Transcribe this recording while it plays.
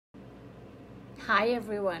Hi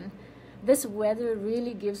everyone. This weather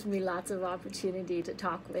really gives me lots of opportunity to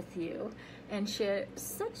talk with you and share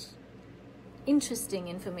such interesting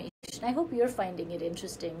information. I hope you're finding it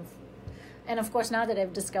interesting. And of course, now that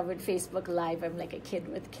I've discovered Facebook Live, I'm like a kid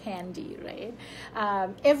with candy,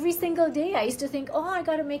 right? Every single day I used to think, oh, I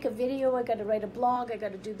got to make a video, I got to write a blog, I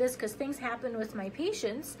got to do this, because things happen with my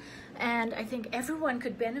patients. And I think everyone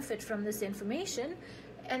could benefit from this information.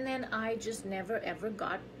 And then I just never ever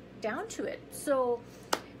got down to it. So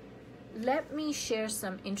let me share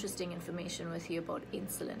some interesting information with you about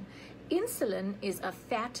insulin. Insulin is a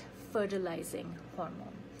fat fertilizing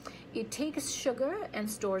hormone. It takes sugar and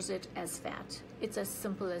stores it as fat. It's as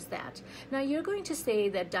simple as that. Now you're going to say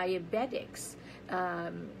that diabetics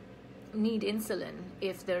need insulin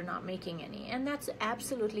if they're not making any, and that's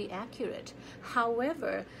absolutely accurate.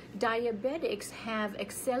 However, diabetics have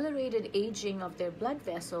accelerated aging of their blood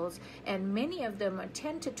vessels, and many of them are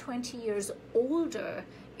 10 to 20 years older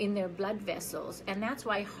in their blood vessels, and that's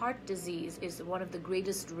why heart disease is one of the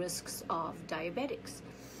greatest risks of diabetics.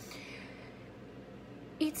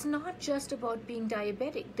 It's not just about being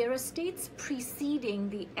diabetic. There are states preceding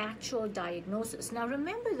the actual diagnosis. Now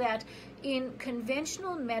remember that in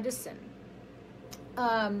conventional medicine,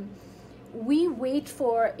 we wait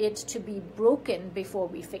for it to be broken before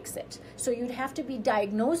we fix it. So you'd have to be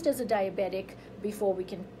diagnosed as a diabetic before we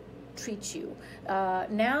can treat you.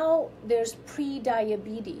 Now there's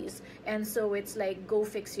pre-diabetes, and so it's like, go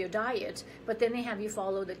fix your diet, but then they have you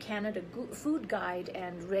follow the Canada Food Guide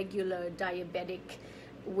and regular diabetic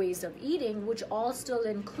ways of eating, which all still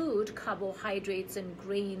include carbohydrates and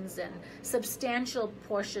grains and substantial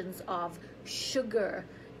portions of sugar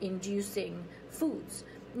inducing foods.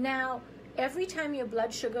 Now every time your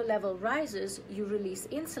blood sugar level rises, you release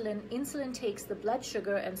insulin. Insulin takes the blood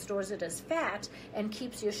sugar and stores it as fat and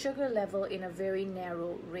keeps your sugar level in a very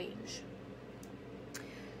narrow range.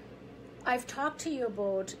 I've talked to you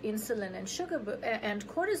about insulin and sugar and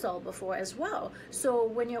cortisol before as well. So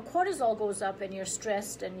when your cortisol goes up and you're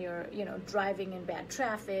stressed and you're, driving in bad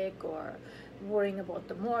traffic or worrying about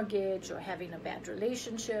the mortgage or having a bad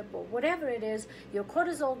relationship or whatever it is, your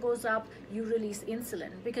cortisol goes up, you release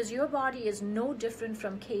insulin, because your body is no different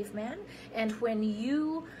from caveman. And when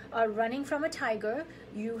you are running from a tiger,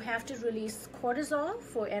 you have to release cortisol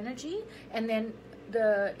for energy, and then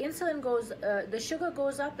the insulin goes, the sugar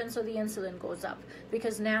goes up, and so the insulin goes up,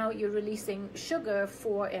 because now you're releasing sugar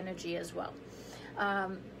for energy as well.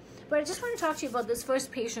 But I just want to talk to you about this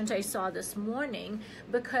first patient I saw this morning,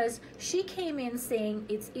 because she came in saying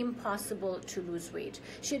it's impossible to lose weight.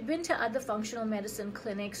 She had been to other functional medicine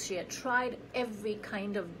clinics. She had tried every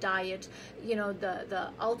kind of diet.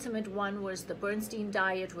 The ultimate one was the Bernstein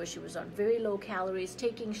diet, where she was on very low calories,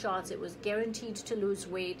 taking shots. It was guaranteed to lose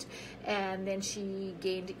weight. And then she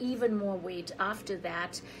gained even more weight after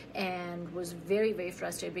that and was very, very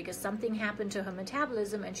frustrated because something happened to her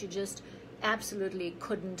metabolism, and she just absolutely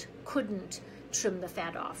couldn't trim the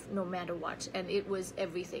fat off no matter what. And it was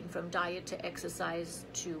everything from diet to exercise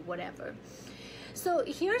to whatever. So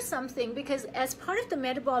here's something, because as part of the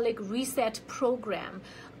metabolic reset program,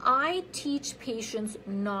 I teach patients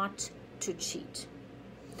not to cheat.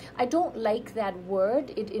 I don't like that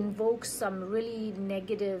word. It invokes some really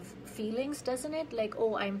negative feelings, doesn't it? Like,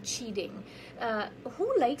 oh, I'm cheating.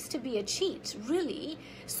 Who likes to be a cheat, really?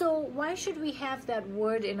 So why should we have that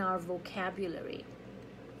word in our vocabulary?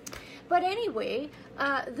 But anyway,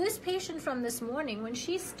 this patient from this morning, when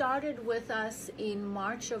she started with us in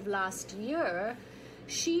March of last year,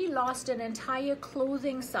 she lost an entire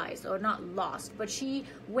clothing size, or not lost, but she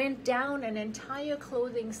went down an entire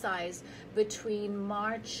clothing size between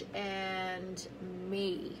March and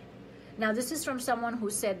May. Now, this is from someone who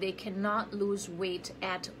said they cannot lose weight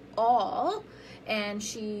at all, and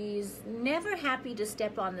she's never happy to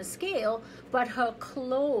step on the scale, but her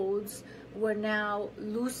clothes were now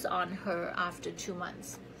loose on her after 2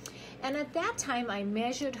 months. And at that time, I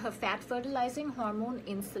measured her fat fertilizing hormone,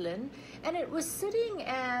 insulin, and it was sitting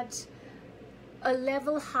at a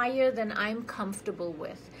level higher than I'm comfortable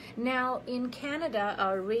with. Now, in Canada,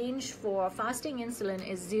 our range for fasting insulin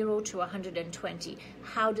is 0 to 120.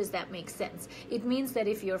 How does that make sense? It means that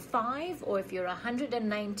if you're 5 or if you're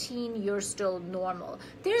 119, you're still normal.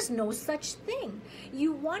 There's no such thing.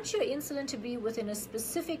 You want your insulin to be within a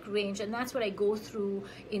specific range, and that's what I go through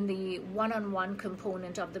in the one-on-one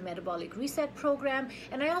component of the metabolic reset program.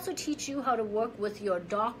 And I also teach you how to work with your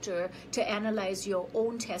doctor to analyze your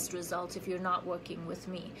own test results if you're not working with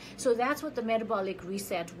me. So that's what the metabolic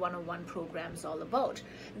reset 101 program is all about.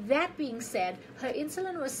 That being said, her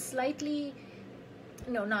insulin was slightly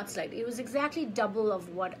No, not slightly. It was exactly double of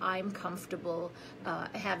what I'm comfortable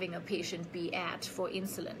having a patient be at for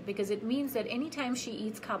insulin, because it means that anytime she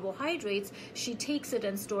eats carbohydrates, she takes it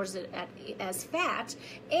and stores it as fat,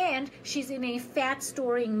 and she's in a fat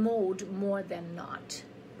storing mode more than not,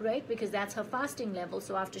 right? Because that's her fasting level,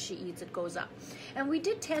 so after she eats, it goes up. And we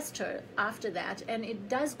did test her after that, and it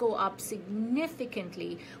does go up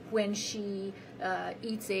significantly when she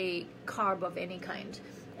eats a carb of any kind.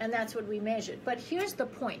 And that's what we measured. But here's the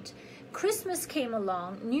point. Christmas came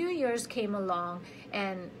along, New Year's came along,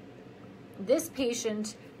 and this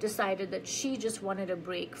patient decided that she just wanted a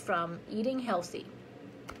break from eating healthy.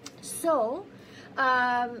 So,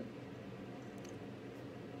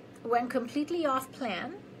 went completely off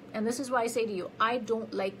plan. And this is why I say to you, I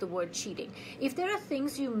don't like the word cheating. If there are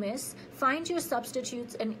things you miss, find your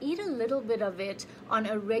substitutes and eat a little bit of it on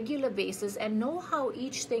a regular basis, and know how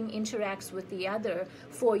each thing interacts with the other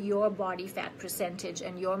for your body fat percentage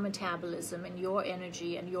and your metabolism and your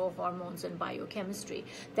energy and your hormones and biochemistry.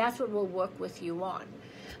 That's what will work with you on.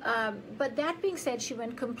 But that being said, she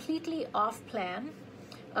went completely off plan,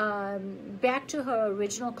 back to her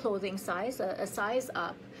original clothing size, a size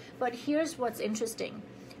up. But here's what's interesting.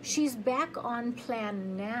 She's back on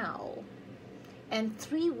plan now, and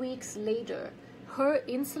 3 weeks later, her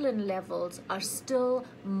insulin levels are still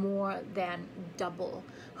more than double.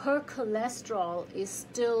 Her cholesterol is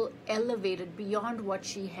still elevated beyond what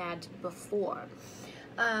she had before.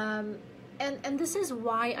 And this is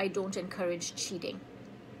why I don't encourage cheating.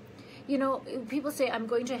 You know, people say, I'm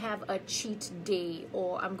going to have a cheat day,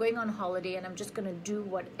 or I'm going on holiday and I'm just going to do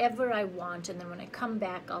whatever I want, and then when I come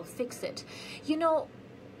back, I'll fix it. You know,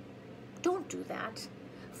 don't do that.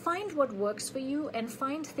 Find what works for you, and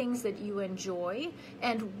find things that you enjoy,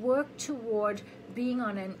 and work toward being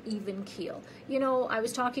on an even keel. You know, I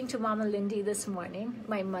was talking to Mama Lindy this morning,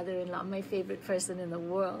 my mother-in-law, my favorite person in the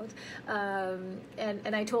world,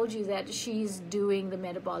 and I told you that she's doing the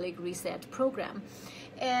Metabolic Reset program.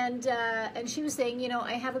 And she was saying, you know,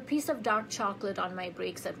 I have a piece of dark chocolate on my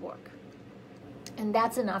breaks at work, and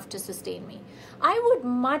that's enough to sustain me. I would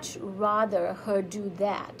much rather her do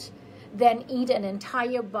that than eat an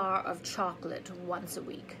entire bar of chocolate once a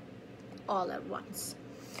week, all at once.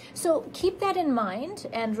 So keep that in mind,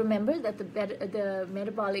 and remember that the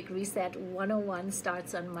Metabolic Reset 101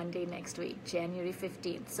 starts on Monday next week, January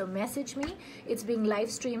 15th. So message me. It's being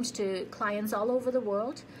live streamed to clients all over the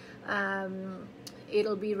world.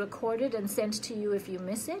 It'll be recorded and sent to you if you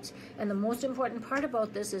miss it. And the most important part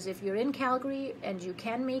about this is, if you're in Calgary and you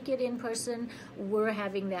can make it in person, we're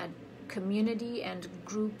having that community and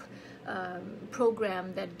group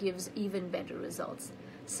program that gives even better results.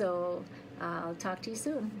 So I'll talk to you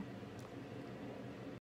soon.